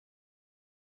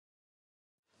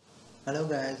Hello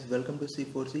guys, welcome to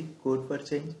C4C Code for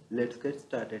Change. Let's get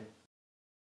started.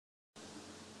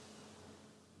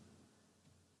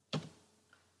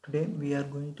 Today we are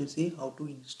going to see how to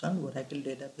install Oracle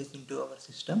database into our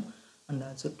system and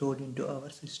also store it into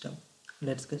our system.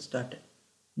 Let's get started.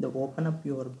 Open up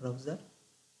your browser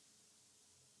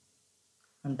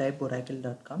and type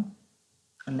oracle.com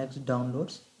and next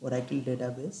downloads Oracle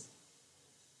database.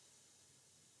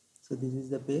 So this is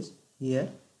the page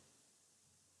here.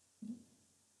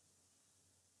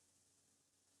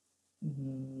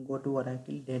 Go to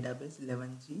Oracle database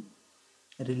 11G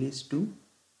release 2.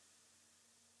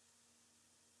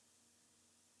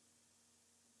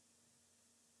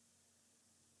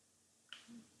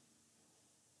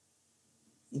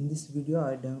 In this video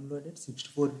I downloaded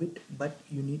 64-bit, but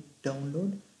you need to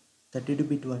download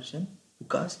 32-bit version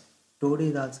because Toad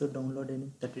is also downloaded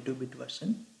in 32-bit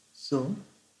version. So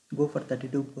go for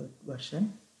 32-bit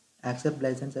version, accept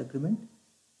license agreement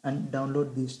and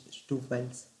download these two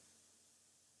files.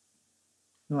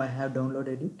 Now I have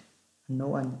downloaded it and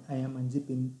now I am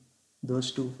unzipping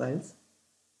those two files.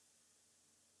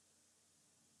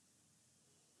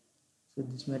 So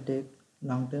this may take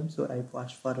long time, so I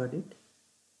fast forward it.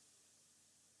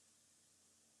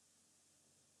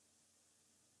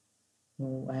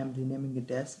 Now I am renaming it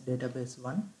as database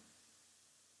 1.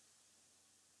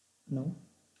 Now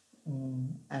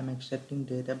I am extracting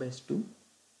database 2.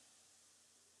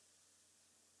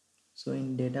 So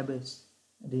in database,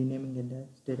 renaming it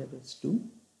as database 2.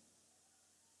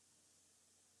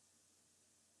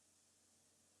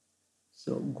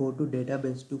 So go to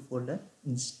database 2 folder.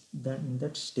 In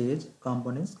that stage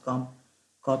components,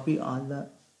 copy all the,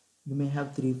 you may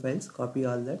have 3 files, copy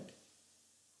all that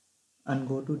and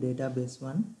go to database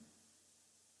 1.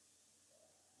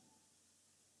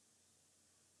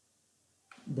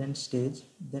 Then stage,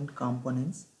 then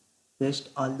components, paste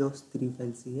all those 3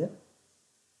 files here.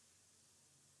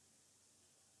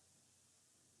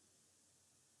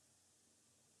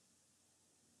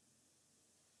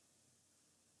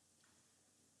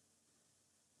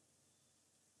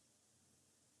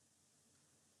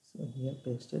 So here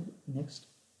pasted. Next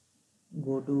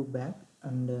go to back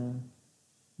and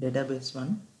database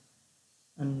 1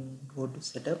 and go to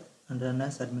setup and run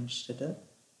as administrator.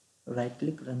 Right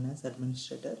click, run as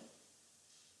administrator.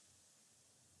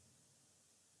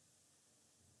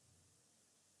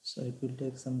 So it will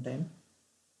take some time.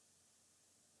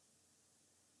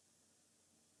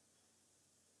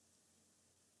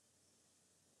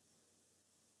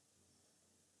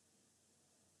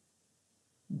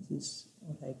 This is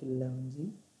Oracle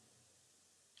 11G.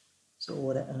 So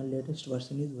our latest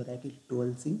version is Oracle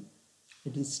 12C.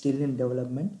 It is still in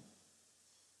development.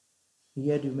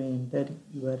 Here you may enter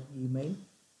your email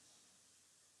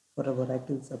for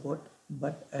Oracle support,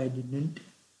 but I didn't.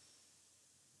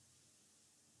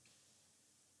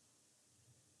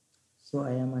 So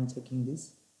I am unchecking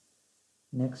this.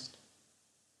 Next.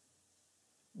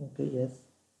 Okay, yes.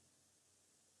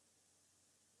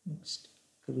 Next,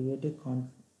 create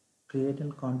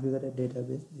and configure a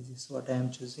database. This is what I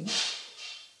am choosing.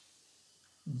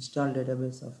 Install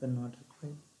database software not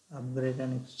required. Upgrade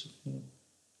and existing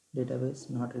database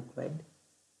not required.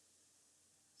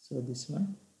 So this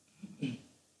one.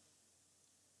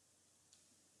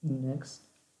 Next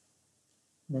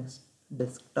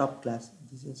desktop class.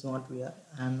 This is what we are.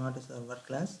 I am not a server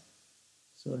class.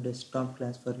 So desktop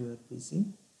class for your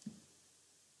PC.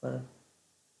 For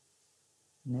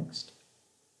next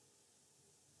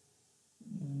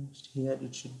here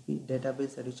it should be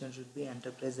database edition, should be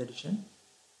enterprise edition.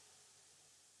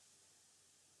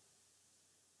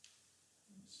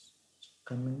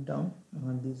 Coming down,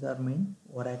 these are main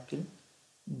Oracle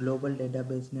global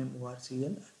database name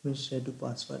ORCL, administrative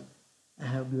password. I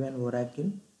have given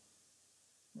Oracle.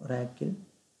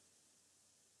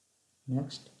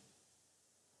 Next,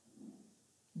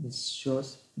 this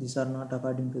shows these are not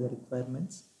according to the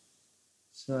requirements,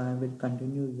 so I will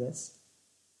continue yes.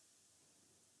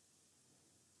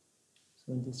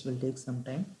 So this will take some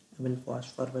time. I will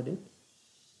fast forward it.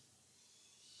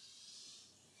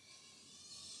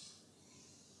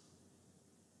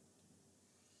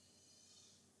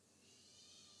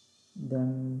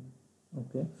 Then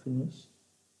okay, finish.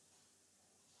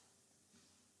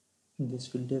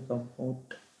 This will take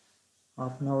about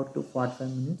half an hour to 45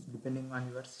 minutes depending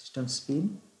on your system speed.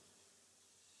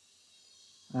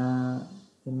 In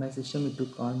my system it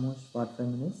took almost 45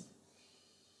 minutes.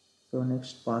 So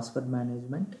next, password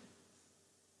management.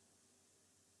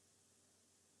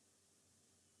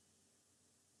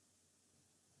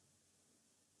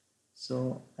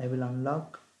 So I will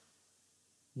unlock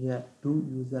here two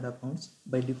user accounts.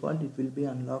 By default it will be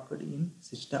unlocked in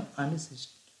system and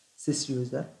sys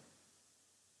user.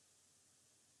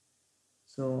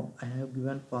 So I have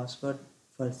given password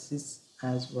for sys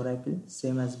as Oracle,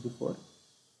 same as before.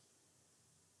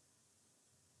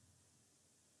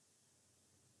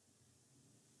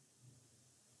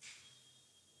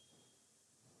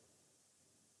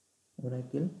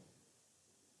 Oracle.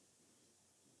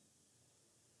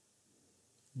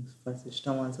 For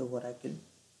system also Oracle.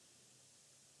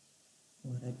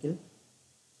 Oracle.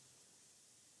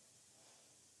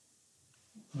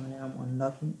 I am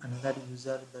unlocking another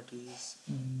user, that is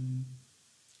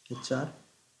HR.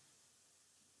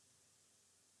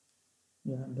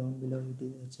 Yeah, down below it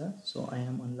is HR. So I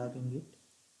am unlocking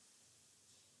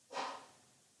it.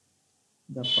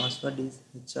 The password is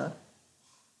HR.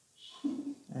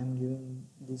 I am giving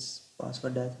this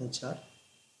password as HR.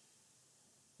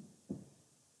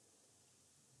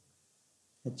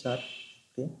 HR.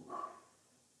 Okay.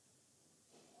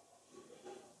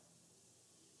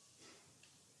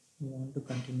 You want to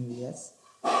continue? Yes.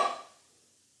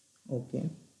 Okay.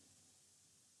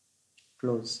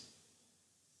 Close.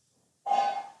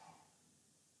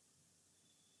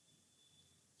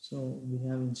 So we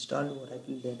have installed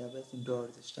Oracle database into our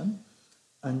system,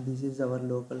 and this is our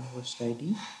local host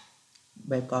ID.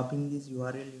 By copying this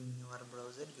URL in your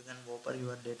browser, you can open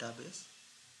your database.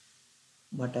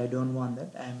 But I don't want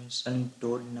that. I am installing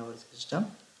Toad in our system.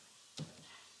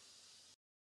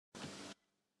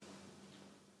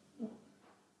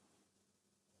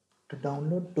 To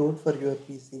download Toad for your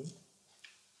PC,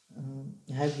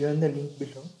 I have given the link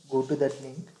below. Go to that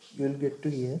link. You will get to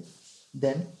here.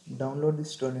 Then download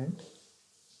this torrent,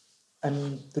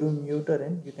 and through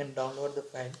uTorrent you can download the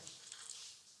file.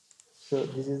 So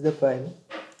this is the file,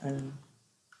 and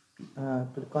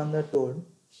click on the Toad,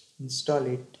 install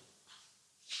it.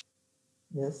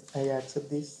 Yes, I accept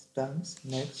these terms.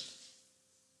 Next.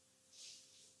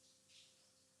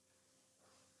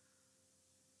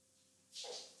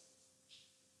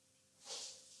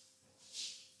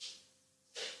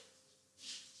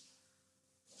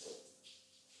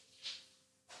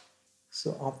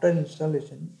 So after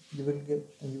installation, you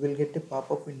will get a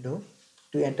pop-up window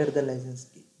to enter the license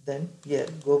key. Then here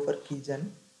go for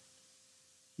keygen.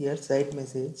 Here site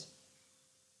message.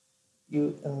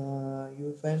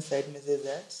 You find site message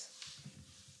as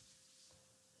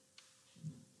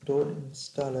Toad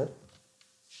installer.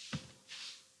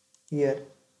 Here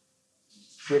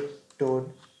get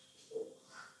Toad,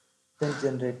 then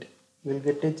generate. You will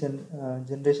get a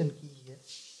generation key here.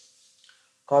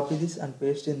 Copy this and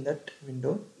paste in that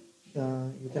window.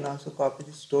 You can also copy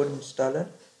this Toad installer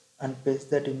and paste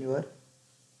that in your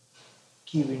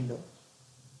key window.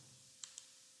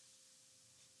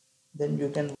 Then you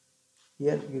can,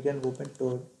 here you can open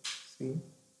Toad. See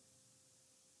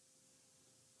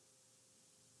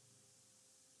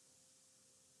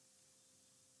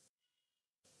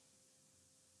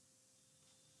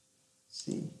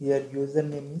here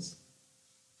username is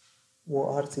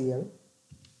ORCL.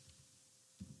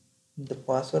 The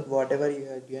password whatever you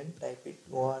have given, type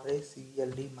it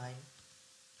ORACLD.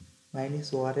 Mine is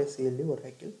ORACLD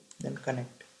Oracle. Then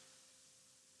connect.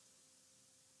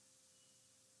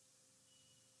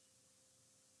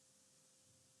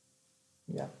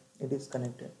 Yeah, it is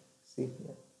connected. See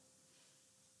here.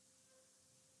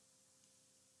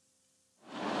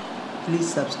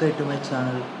 Please subscribe to my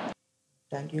channel.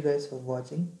 Thank you guys for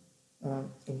watching.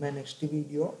 In my next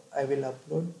video, I will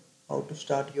upload how to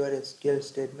start your SQL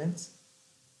statements